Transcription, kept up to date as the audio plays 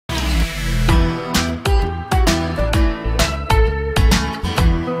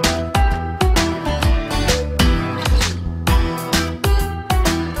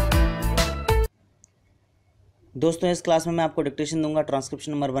दोस्तों इस क्लास में मैं आपको डिक्टेशन दूंगा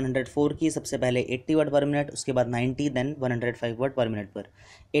ट्रांसक्रिप्शन नंबर 104 की। सबसे पहले 80 वर्ड पर मिनट, उसके बाद 90, देन 105 वर्ड पर मिनट पर।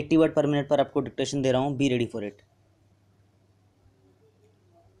 80 वर्ड पर मिनट पर आपको डिक्टेशन दे रहा हूं, be ready for it.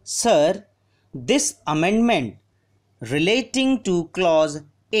 Sir, this amendment relating to clause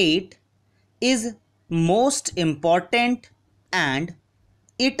 8 is most important and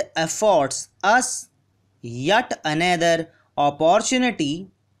it affords us yet another opportunity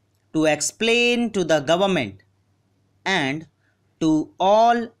to explain to the government and to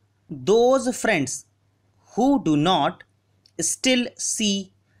all those friends who do not still see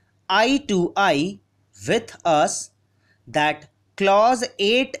eye to eye with us that clause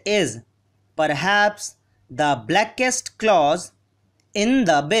 8 is perhaps the blackest clause in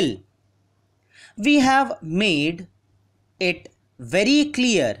the bill. We have made it very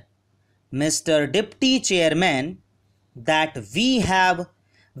clear, Mr. Deputy Chairman, that we have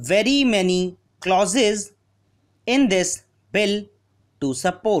very many clauses in this bill to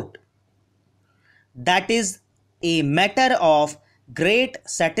support. That is a matter of great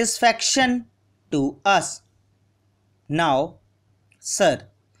satisfaction to us. Now, sir,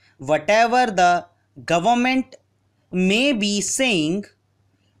 whatever the government may be saying,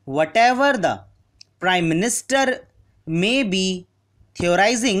 whatever the Prime Minister may be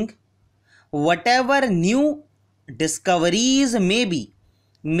theorizing, whatever new discoveries may be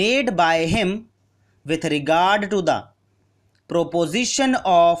made by him with regard to the proposition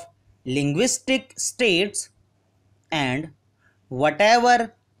of linguistic states, and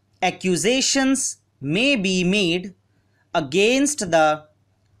whatever accusations may be made against the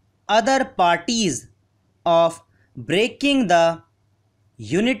other parties of breaking the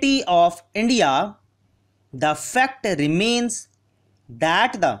unity of India, the fact remains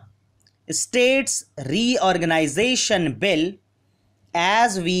that the States Reorganization Bill,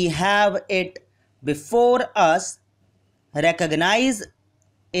 as we have it before us, recognize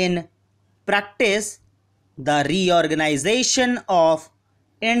in practice the reorganization of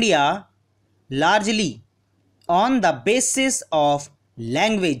India largely on the basis of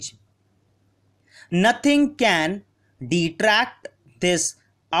language. Nothing can detract this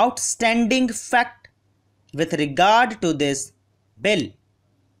outstanding fact with regard to this bill.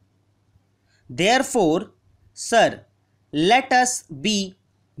 Therefore, sir, let us be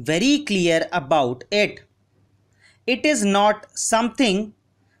very clear about it. It is not something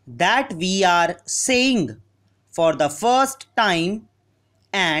that we are saying for the first time,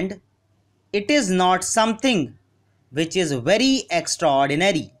 and it is not something which is very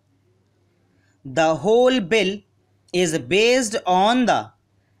extraordinary. The whole bill is based on the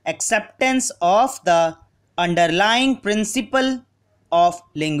acceptance of the underlying principle of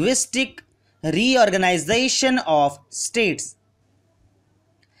linguistic reorganization of states.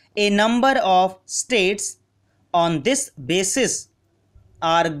 A number of states on this basis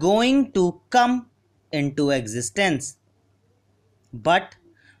are going to come into existence. But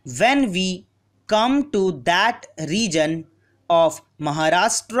when we come to that region of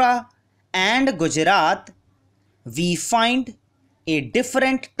Maharashtra and Gujarat, we find a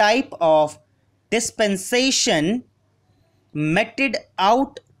different type of dispensation meted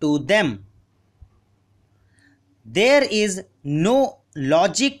out to them. There is no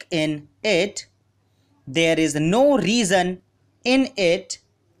logic in it, there is no reason in it,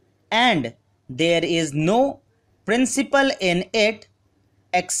 and there is no principle in it,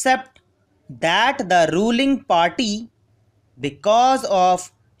 except that the ruling party, because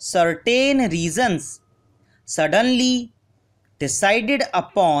of certain reasons, suddenly decided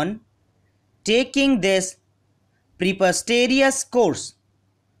upon taking this preposterous course.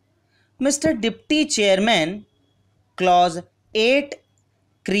 Mr. Deputy Chairman, Clause 8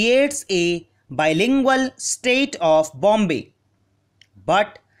 creates a bilingual state of Bombay,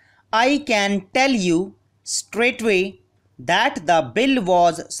 but I can tell you straightway that the bill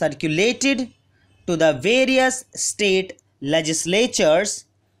was circulated to the various state legislatures.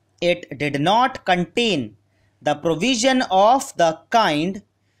 It did not contain the provision of the kind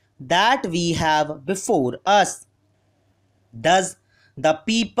that we have before us. Thus, the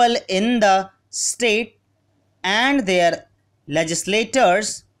people in the state and their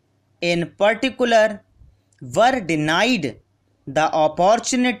legislators in particular were denied the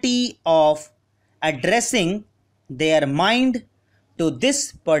opportunity of addressing their mind to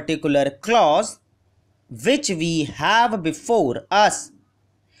this particular clause which we have before us.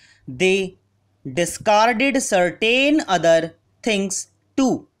 They discarded certain other things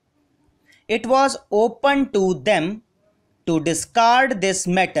too. It was open to them to discard this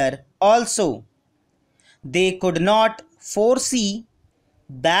matter also. They could not foresee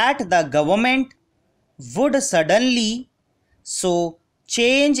that the government would suddenly so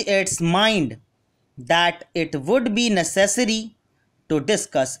change its mind that it would be necessary to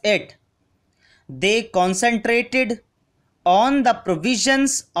discuss it. They concentrated on the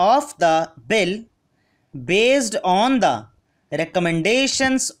provisions of the bill based on the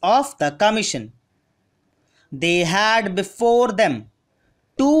recommendations of the Commission. They had before them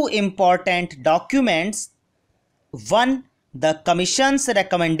two important documents: one, the Commission's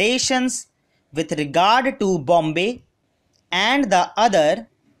recommendations with regard to Bombay, and the other,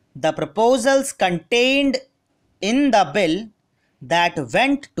 the proposals contained in the bill that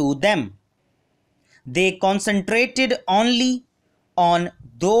went to them. They concentrated only on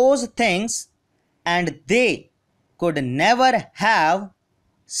those things, and they could never have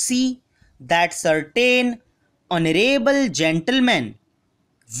see that certain honorable gentlemen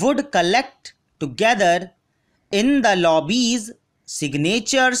would collect together in the lobbies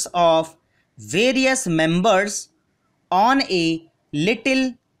signatures of various members on a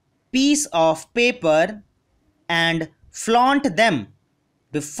little piece of paper and flaunt them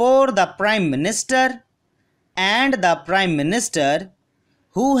before the Prime Minister, and the Prime Minister,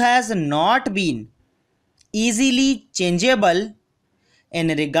 who has not been easily changeable in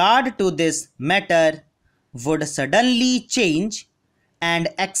regard to this matter, would suddenly change and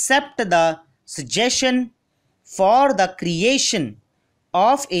accept the suggestion for the creation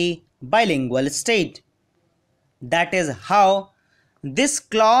of a bilingual state. That is how this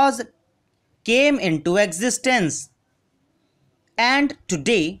clause came into existence. And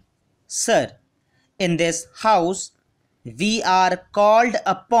today, sir, in this house, we are called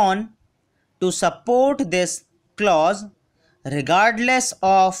upon to support this clause regardless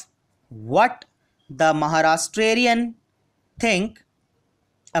of what the Maharashtrian think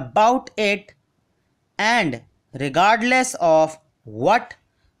about it and regardless of what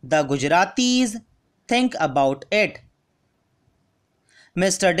the Gujaratis think about it.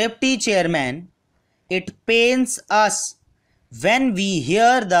 Mr. Deputy Chairman, it pains us when we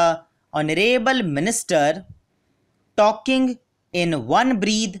hear the Honorable Minister talking in one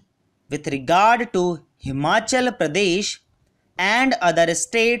breath with regard to Himachal Pradesh and other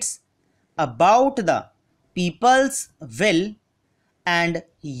states about the people's will, and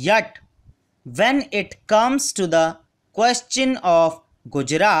yet when it comes to the question of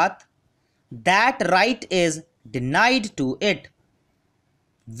Gujarat, that right is denied to it.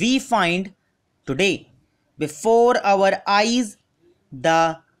 We find today before our eyes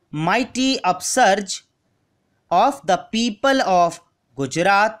the mighty upsurge of the people of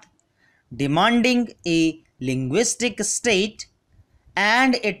Gujarat demanding a linguistic state,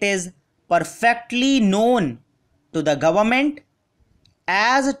 and it is perfectly known to the government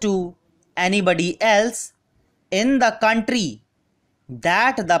as to anybody else in the country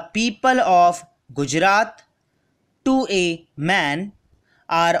that the people of Gujarat to a man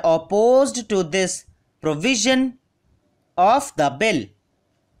are opposed to this provision of the bill.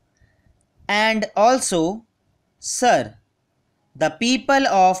 And also, sir, the people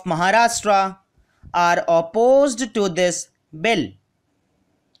of Maharashtra are opposed to this bill.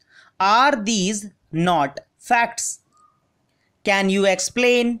 Are these not facts? Can you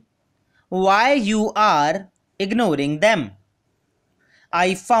explain why you are ignoring them?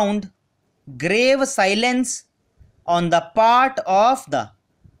 I found grave silence on the part of the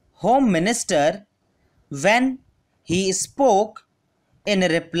Home Minister when he spoke in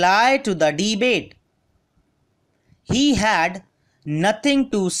reply to the debate. He had nothing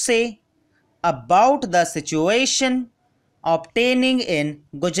to say about the situation obtaining in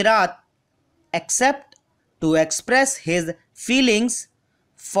Gujarat except to express his feelings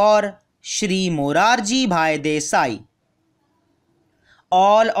for Shri Morarji Bhai Desai.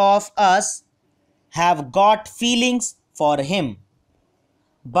 All of us have got feelings for him,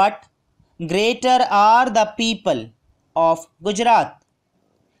 but greater are the people of Gujarat.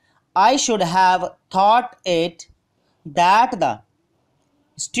 I should have thought it that the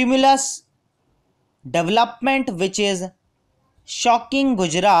stimulus development which is shocking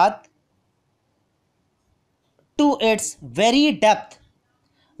Gujarat to its very depth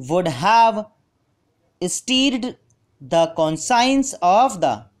would have stirred the conscience of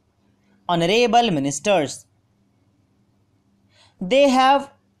the honorable ministers. They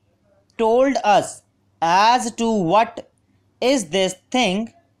have told us as to what is this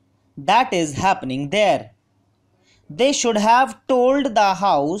thing that is happening there. They should have told the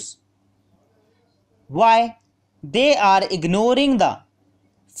House why they are ignoring the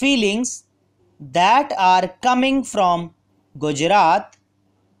feelings that are coming from Gujarat,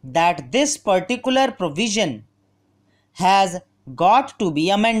 that this particular provision has got to be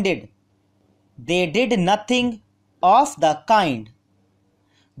amended. They did nothing of the kind.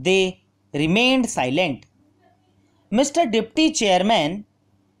 They remained silent. Mr. Deputy Chairman,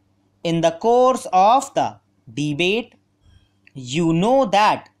 in the course of the debate, you know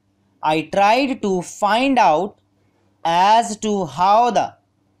that I tried to find out as to how the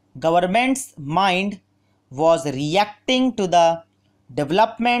government's mind was reacting to the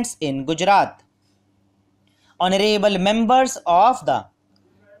developments in Gujarat. Honorable members of the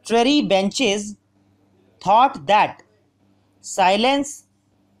Treasury benches thought that silence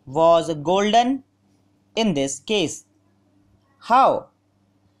was golden in this case. How?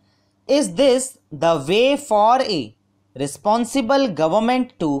 Is this the way for a responsible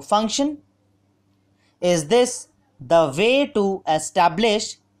government to function? Is this the way to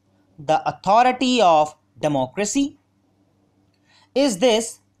establish the authority of democracy? Is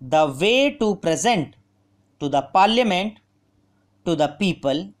this the way to present to the parliament, to the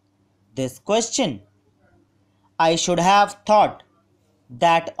people, this question? I should have thought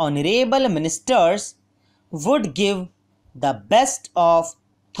that honorable ministers would give the best of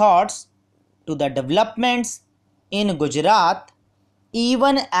thoughts to the developments in Gujarat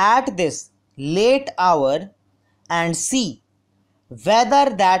even at this late hour and see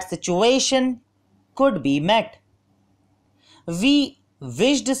whether that situation could be met. We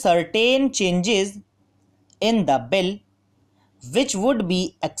wished certain changes in the bill which would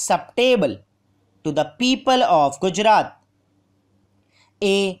be acceptable to the people of Gujarat.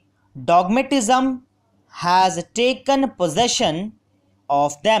 A dogmatism has taken possession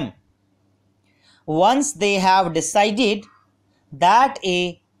of them. Once they have decided that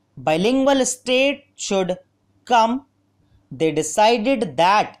a bilingual state should come, they decided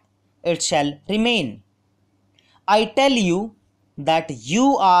that it shall remain. I tell you that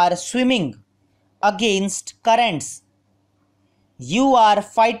you are swimming against currents. You are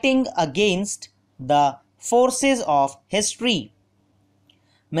fighting against the forces of history.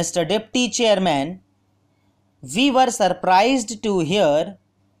 Mr. Deputy Chairman, we were surprised to hear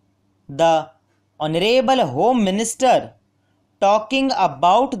the Honorable Home Minister talking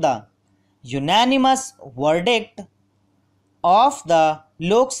about the unanimous verdict of the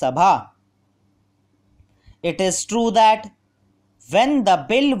Lok Sabha. It is true that when the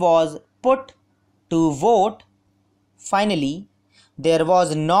bill was put to vote, finally, there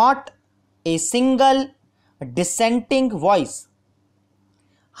was not a single dissenting voice.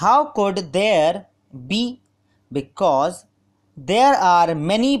 How could there be? Because there are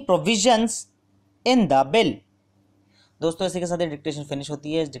many provisions in the bill. दोस्तों इसी के साथ dictation finish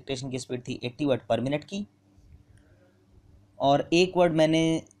होती है. इस dictation की speed थी 80 word पर मिनट की. और एक वर्ड मैंने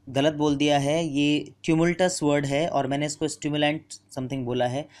गलत बोल दिया है, ये ट्यूमुल्टस वर्ड है और मैंने इसको स्टिमुलेंट समथिंग बोला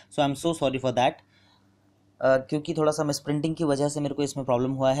है. सो I am so sorry for that, क्योंकि थोड़ा सा मिस प्रिंटिंग की वजह से मेरे को इसमें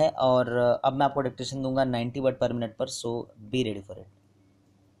प्रॉब्लम हुआ है. और अब मैं आपको डिक्टेशन दूंगा 90 वर्ड पर मिनट पर. सो be ready for it.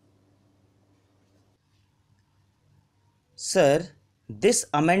 Sir, this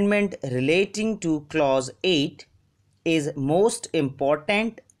amendment relating to clause 8 is most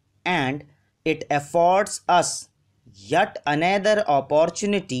important and it affords us yet another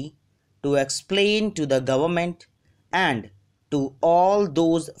opportunity to explain to the government and to all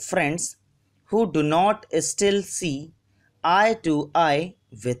those friends who do not still see eye to eye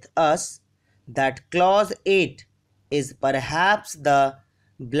with us that clause 8 is perhaps the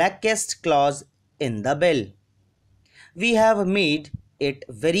blackest clause in the bill. We have made it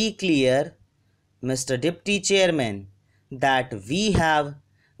very clear, Mr. Deputy Chairman, that we have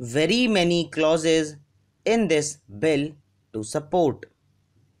very many clauses in this bill to support.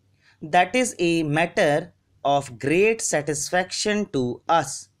 That is a matter of great satisfaction to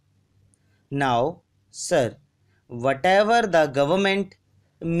us. Now, sir, whatever the government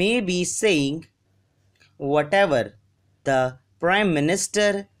may be saying, whatever the Prime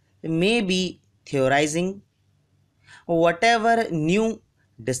Minister may be theorizing, whatever new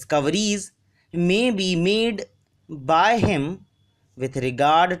discoveries may be made by him with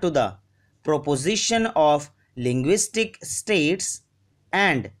regard to the proposition of linguistic states,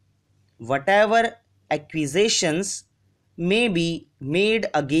 and whatever accusations may be made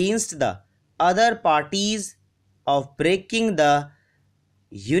against the other parties of breaking the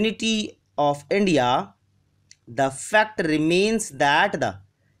unity of India, the fact remains that the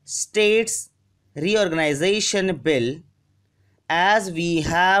States Reorganization Bill, as we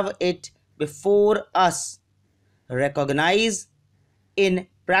have it before us, recognize in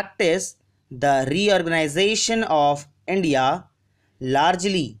practice the reorganization of India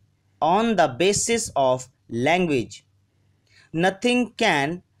largely on the basis of language. Nothing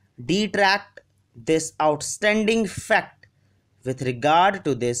can detract this outstanding fact with regard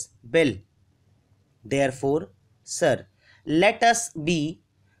to this bill. Therefore, sir, let us be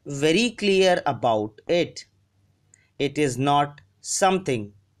very clear about it. It is not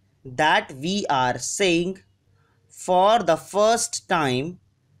something that we are saying for the first time,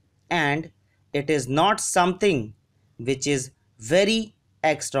 and it is not something which is very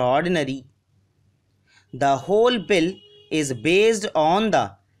extraordinary. The whole bill is based on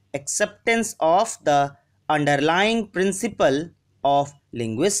the acceptance of the underlying principle of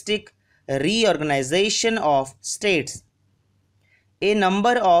linguistic reorganization of states. A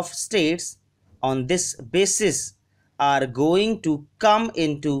number of states on this basis are going to come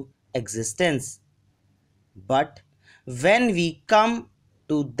into existence. But when we come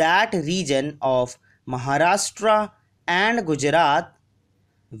to that region of Maharashtra and Gujarat,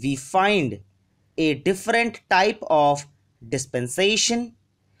 we find a different type of dispensation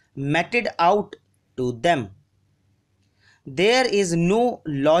meted out to them. There is no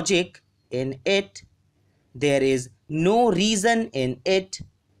logic in it, there is no reason in it,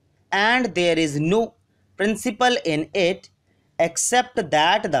 and there is no principle in it except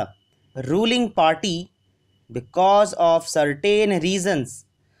that the ruling party, because of certain reasons,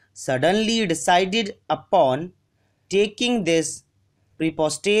 suddenly decided upon taking this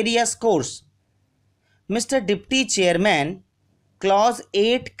preposterous course. Mr. Deputy Chairman, Clause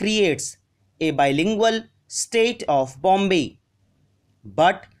 8 creates a bilingual state of Bombay.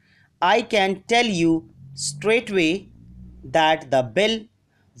 But I can tell you straightway that the bill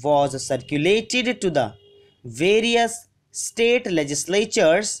was circulated to the various state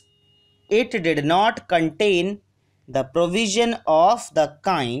legislatures. It did not contain the provision of the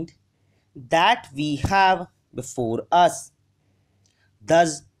kind that we have before us.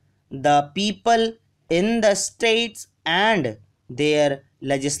 Thus, the people in the states and their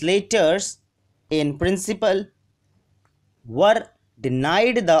legislators, in principle, were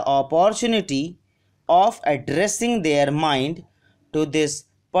denied the opportunity of addressing their mind to this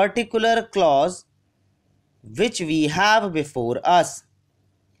particular clause which we have before us.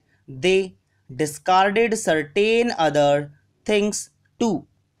 They discarded certain other things too.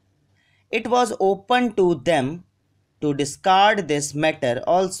 It was open to them to discard this matter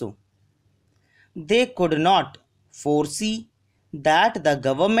also. They could not foresee that the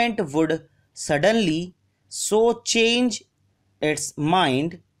government would suddenly so change its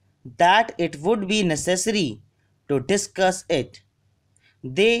mind that it would be necessary to discuss it.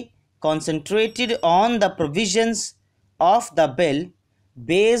 They concentrated on the provisions of the bill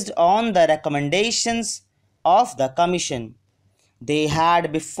based on the recommendations of the Commission. They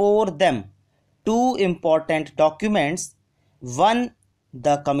had before them two important documents: one,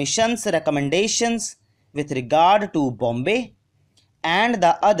 the Commission's recommendations with regard to Bombay, and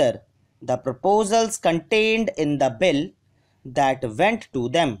the other, the proposals contained in the bill that went to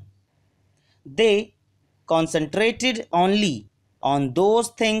them. They concentrated only on those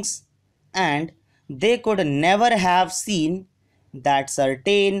things, and they could never have seen that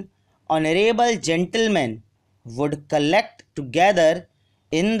certain honorable gentlemen would collect together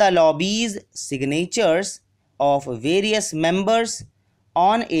in the lobbies signatures of various members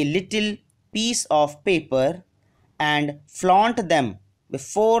on a little piece of paper and flaunt them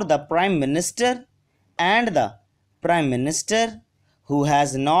before the Prime Minister, and the Prime Minister, who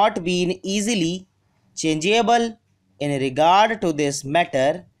has not been easily changeable in regard to this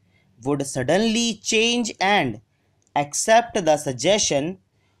matter, would suddenly change and accept the suggestion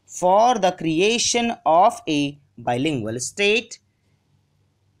for the creation of a bilingual state.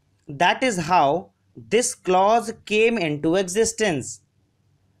 That is how this clause came into existence.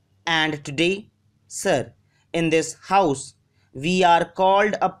 And today, sir, in this house, we are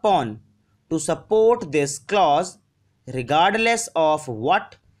called upon to support this clause regardless of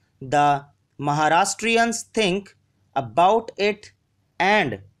what the Maharashtrians think about it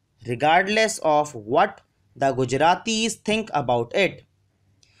and regardless of what the Gujaratis think about it.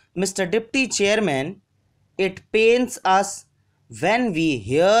 Mr. Deputy Chairman, it pains us when we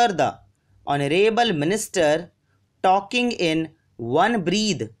hear the Honorable Minister talking in one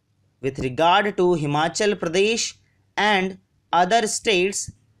breath with regard to Himachal Pradesh and other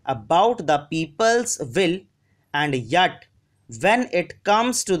states about the people's will, and yet when it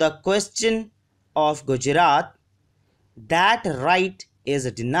comes to the question of Gujarat, that right is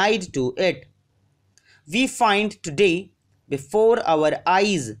denied to it. We find today before our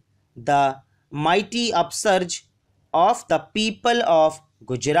eyes the mighty upsurge of the people of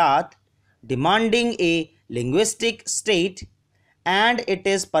Gujarat demanding a linguistic state, and it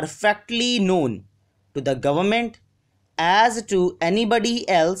is perfectly known to the government as to anybody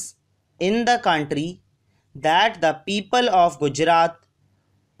else in the country that the people of Gujarat,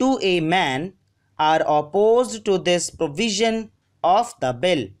 to a man, are opposed to this provision of the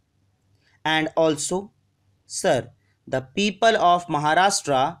bill. And also, sir, the people of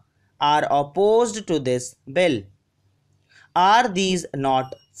Maharashtra are opposed to this bill. Are these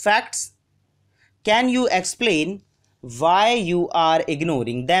not facts? Can you explain why you are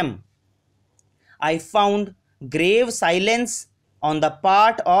ignoring them? I found grave silence on the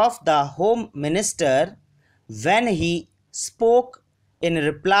part of the Home Minister when he spoke in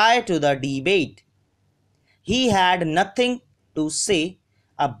reply to the debate. He had nothing to say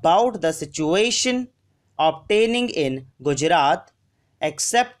about the situation obtaining in Gujarat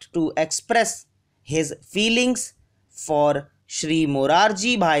except to express his feelings for Shri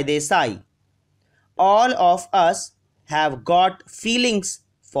Morarji Bhai Desai. All of us have got feelings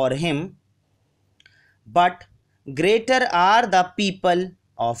for him, but greater are the people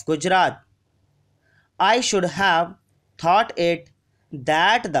of Gujarat. I should have thought it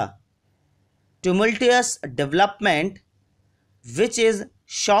that the tumultuous development which is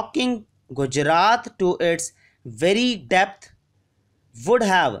shocking Gujarat to its very depth would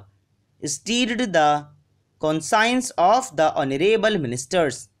have stirred the conscience of the honorable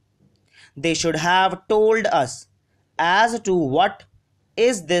ministers. They should have told us as to what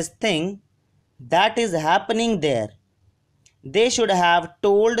is this thing that is happening there. They should have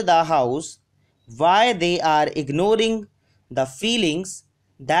told the House why they are ignoring the feelings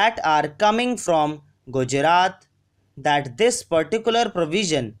that are coming from Gujarat that this particular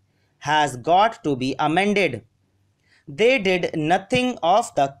provision has got to be amended. They did nothing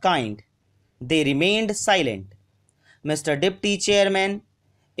of the kind. They remained silent. Mr. Deputy Chairman,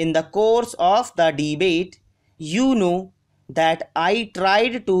 in the course of the debate, you know that I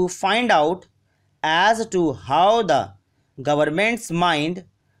tried to find out as to how the government's mind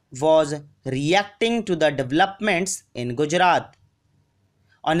was reacting to the developments in Gujarat.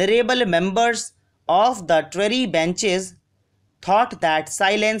 Honorable members of the Treasury benches thought that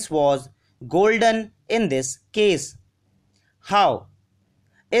silence was golden in this case. How?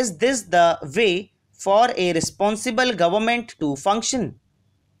 Is this the way for a responsible government to function?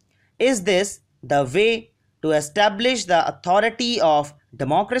 Is this the way to establish the authority of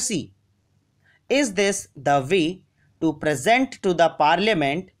democracy? Is this the way to present to the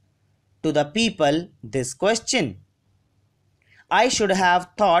parliament, to the people, this question? I should have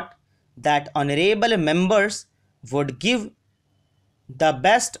thought that honorable members would give the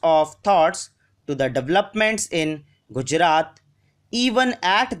best of thoughts to the developments in Gujarat even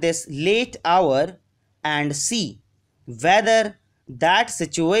at this late hour and see whether that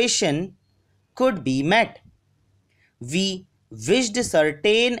situation could be met. We wished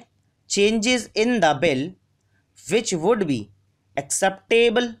certain changes in the bill which would be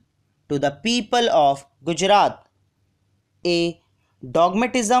acceptable to the people of Gujarat. A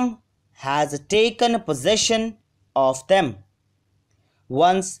dogmatism has taken possession of them.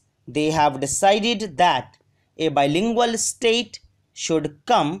 Once they have decided that a bilingual state should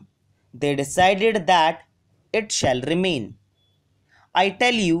come, they decided that it shall remain. I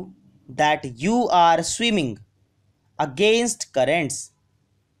tell you that you are swimming against currents.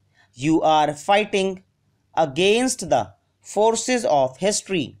 You are fighting against the forces of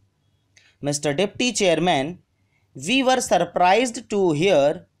history. Mr. Deputy Chairman, we were surprised to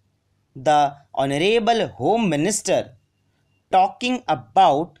hear the Honorable Home Minister talking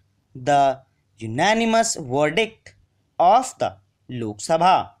about the unanimous verdict of the Lok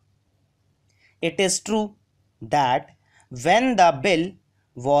Sabha. It is true that when the bill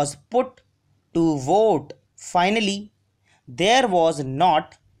was put to vote finally, there was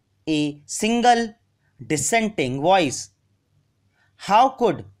not a single dissenting voice. How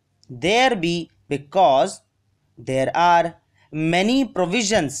could there be? Because there are many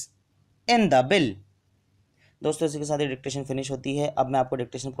provisions in the bill. दोस्तों इसी के साथ ही dictation finish होती है. अब मैं आपको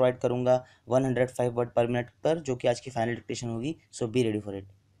dictation provide करूंगा 105 वर्ड पर मिनट पर, जो कि आज की फाइनल डिक्टेशन होगी. सो be ready for it.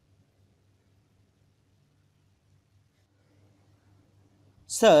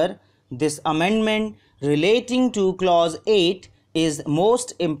 Sir, this amendment relating to clause 8 is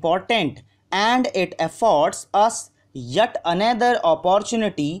most important and it affords us yet another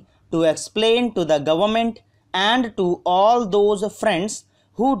opportunity to explain to the government and to all those friends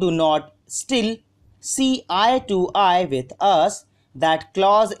who do not still see eye to eye with us that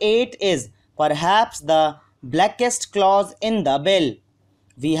clause 8 is perhaps the blackest clause in the bill.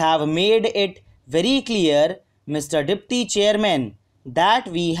 We have made it very clear, Mr. Deputy Chairman, that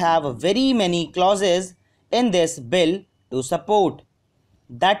we have very many clauses in this bill to support.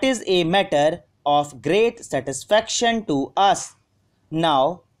 That is a matter of great satisfaction to us.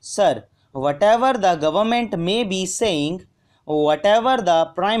 Now, sir, whatever the government may be saying, whatever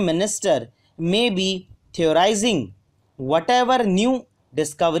the Prime Minister may be theorizing, whatever new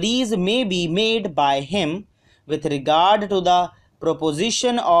discoveries may be made by him with regard to the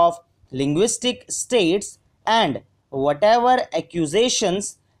proposition of linguistic states, and whatever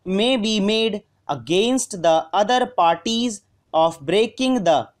accusations may be made against the other parties of breaking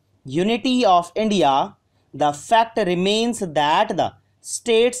the unity of India, the fact remains that the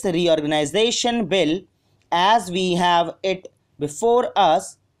States Reorganization Bill, as we have it before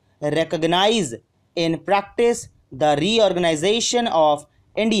us, recognize in practice the reorganization of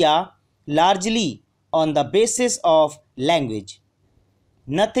India largely on the basis of language.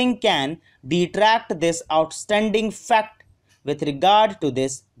 Nothing can detract this outstanding fact with regard to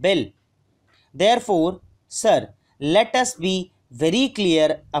this bill. Therefore, sir, let us be very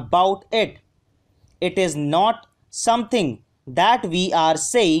clear about it. It is not something that we are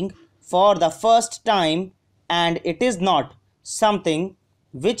saying for the first time, and it is not something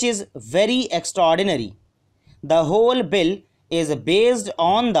which is very extraordinary. The whole bill is based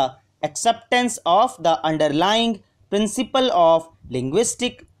on the acceptance of the underlying principle of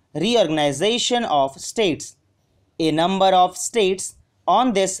linguistic reorganization of states. A number of states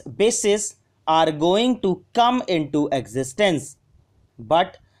on this basis are going to come into existence.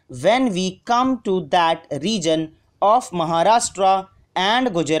 But when we come to that region of Maharashtra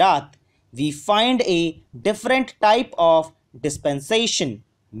and Gujarat, we find a different type of dispensation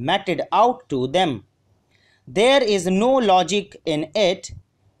meted out to them. There is no logic in it,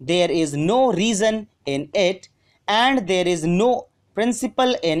 there is no reason in it, and there is no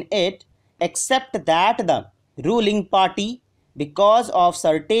principle in it except that the ruling party, because of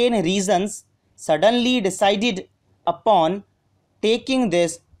certain reasons, suddenly decided upon taking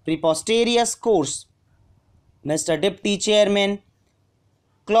this preposterous course. Mr. Deputy Chairman,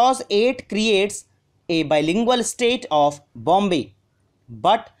 Clause 8 creates a bilingual state of Bombay.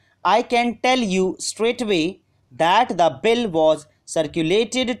 But I can tell you straightway that the bill was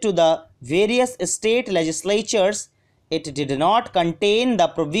circulated to the various state legislatures. It did not contain the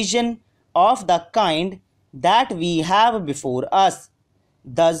provision of the kind that we have before us.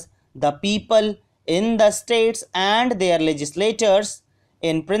 Thus, the people in the states and their legislators,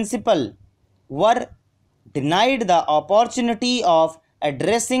 in principle, were denied the opportunity of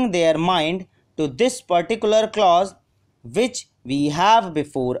addressing their mind to this particular clause which we have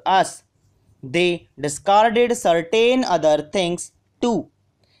before us. They discarded certain other things too.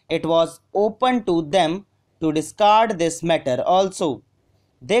 It was open to them to discard this matter also.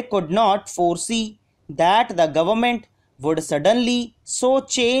 They could not foresee that the government would suddenly so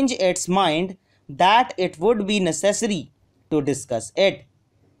change its mind that it would be necessary to discuss it.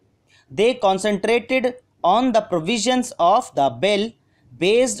 They concentrated on the provisions of the bill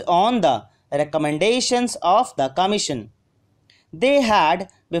based on the recommendations of the Commission. They had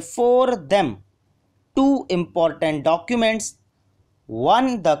before them two important documents: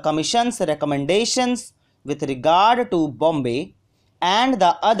 one, the Commission's recommendations with regard to Bombay, and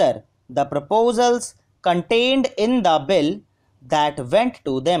the other, the proposals contained in the bill that went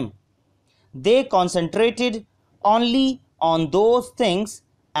to them. They concentrated only on those things,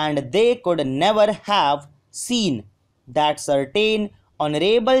 and they could never have seen that certain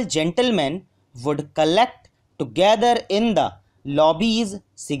honorable gentlemen would collect together in the lobbies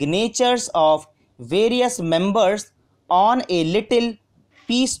signatures of various members on a little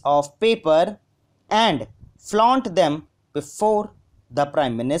piece of paper and flaunt them before the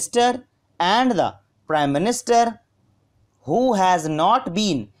Prime Minister, and the Prime Minister, who has not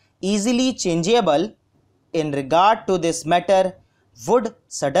been easily changeable in regard to this matter, would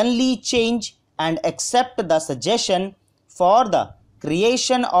suddenly change and accept the suggestion for the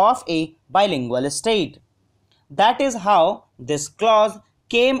creation of a bilingual state. That is how this clause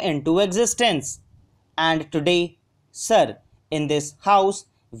came into existence. And today, sir, in this house,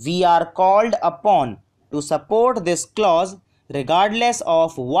 we are called upon to support this clause regardless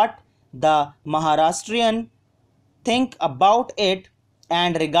of what the Maharashtrian think about it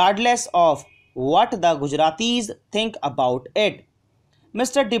and regardless of what the Gujaratis think about it.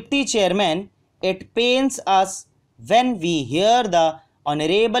 Mr. Deputy Chairman, it pains us when we hear the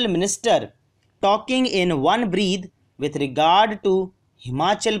Honorable Minister talking in one breath with regard to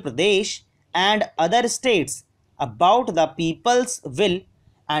Himachal Pradesh and other states about the people's will,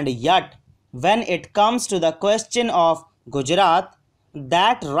 and yet when it comes to the question of Gujarat,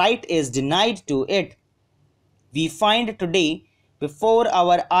 that right is denied to it. We find today before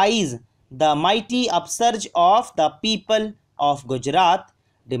our eyes the mighty upsurge of the people of Gujarat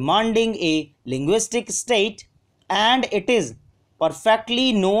demanding a linguistic state, and it is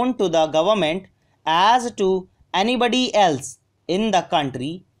perfectly known to the government as to anybody else in the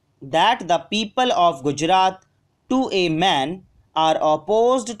country that the people of Gujarat to a man are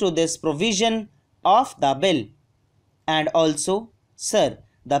opposed to this provision of the bill. And also, sir,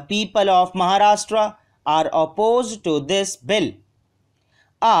 the people of Maharashtra are opposed to this bill.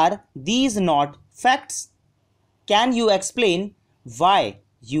 Are these not facts? Can you explain why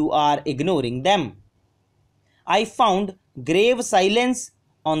you are ignoring them? I found grave silence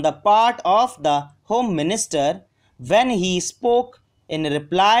on the part of the Home Minister when he spoke in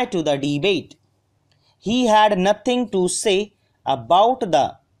reply to the debate. He had nothing to say about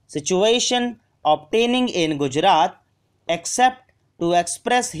the situation obtaining in Gujarat except to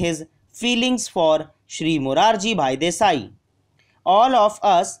express his feelings for Shri Morarji Bhai Desai. All of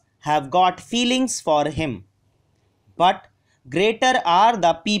us have got feelings for him, but greater are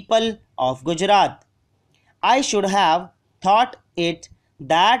the people of Gujarat. I should have thought it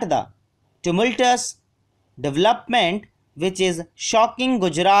that the tumultuous development which is shocking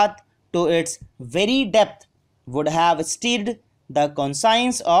Gujarat to its very depth would have stirred the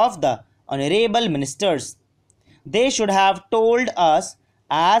conscience of the honorable ministers. They should have told us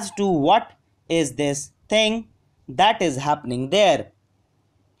as to what is this thing that is happening there.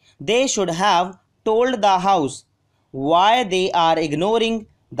 They should have told the House why they are ignoring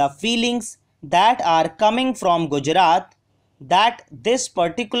the feelings that are coming from Gujarat that this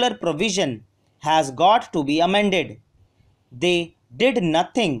particular provision has got to be amended. They did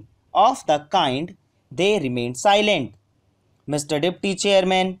nothing of the kind, they remained silent. Mr. Deputy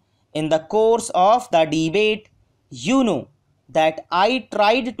Chairman, in the course of the debate, you know that I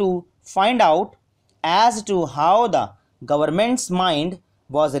tried to find out as to how the government's mind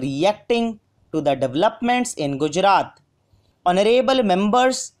was reacting to the developments in Gujarat. Honorable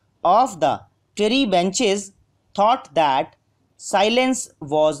members of the Terry benches thought that silence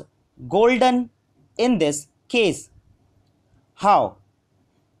was golden in this case. How?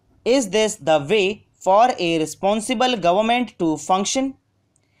 Is this the way for a responsible government to function?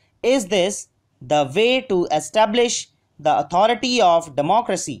 Is this the way to establish the authority of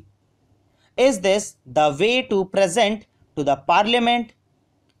democracy? Is this the way to present to the parliament,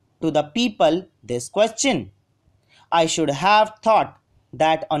 to the people, this question? I should have thought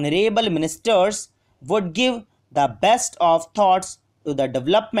that honorable ministers would give the best of thoughts to the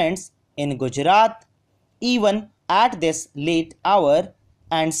developments in Gujarat even at this late hour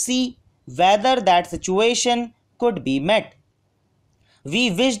and see whether that situation could be met.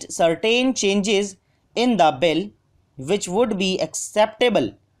 We wished certain changes in the bill which would be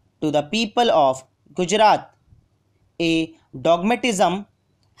acceptable to the people of Gujarat. A dogmatism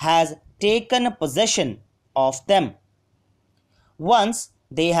has taken possession of them. Once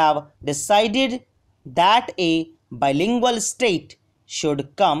they have decided that a bilingual state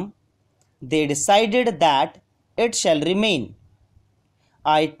should come, they decided that it shall remain.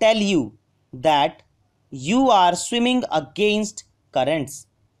 I tell you that you are swimming against currents.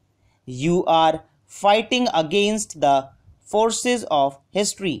 You are fighting against the forces of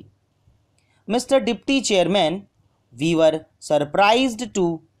history. Mr. Deputy Chairman, we were surprised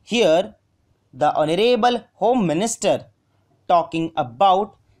to hear the Honorable Home Minister talking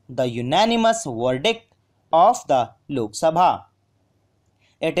about the unanimous verdict of the Lok Sabha.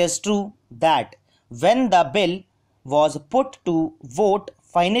 It is true that when the bill was put to vote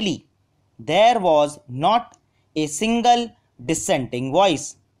finally, there was not a single dissenting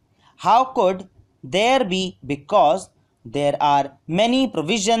voice. How could there be? Because there are many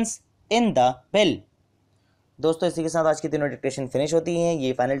provisions in the bill. दोस्तों इसी के साथ आज की तीनों dictation finish होती हैं।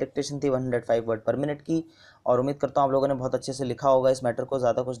 ये फाइनल डिक्टेशन थी 105 वर्ड पर मिनट की और उम्मीद करता हूँ आप लोगों ने बहुत अच्छे से लिखा होगा इस मैटर को।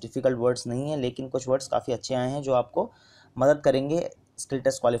 ज़्यादा कुछ डिफिकल्ट वर्ड्स नहीं हैं, लेकिन कुछ वर्ड्स काफ़ी अच्छे आए हैं जो आपको मदद करेंगे स्किल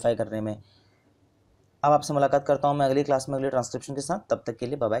टेस्ट क्वालिफाई करने में। अब आपसे मुलाकात करता हूँ मैं अगली क्लास में अगली ट्रांसक्रिप्शन के साथ। तब तक के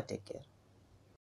लिए बाय बाय, टेक केयर।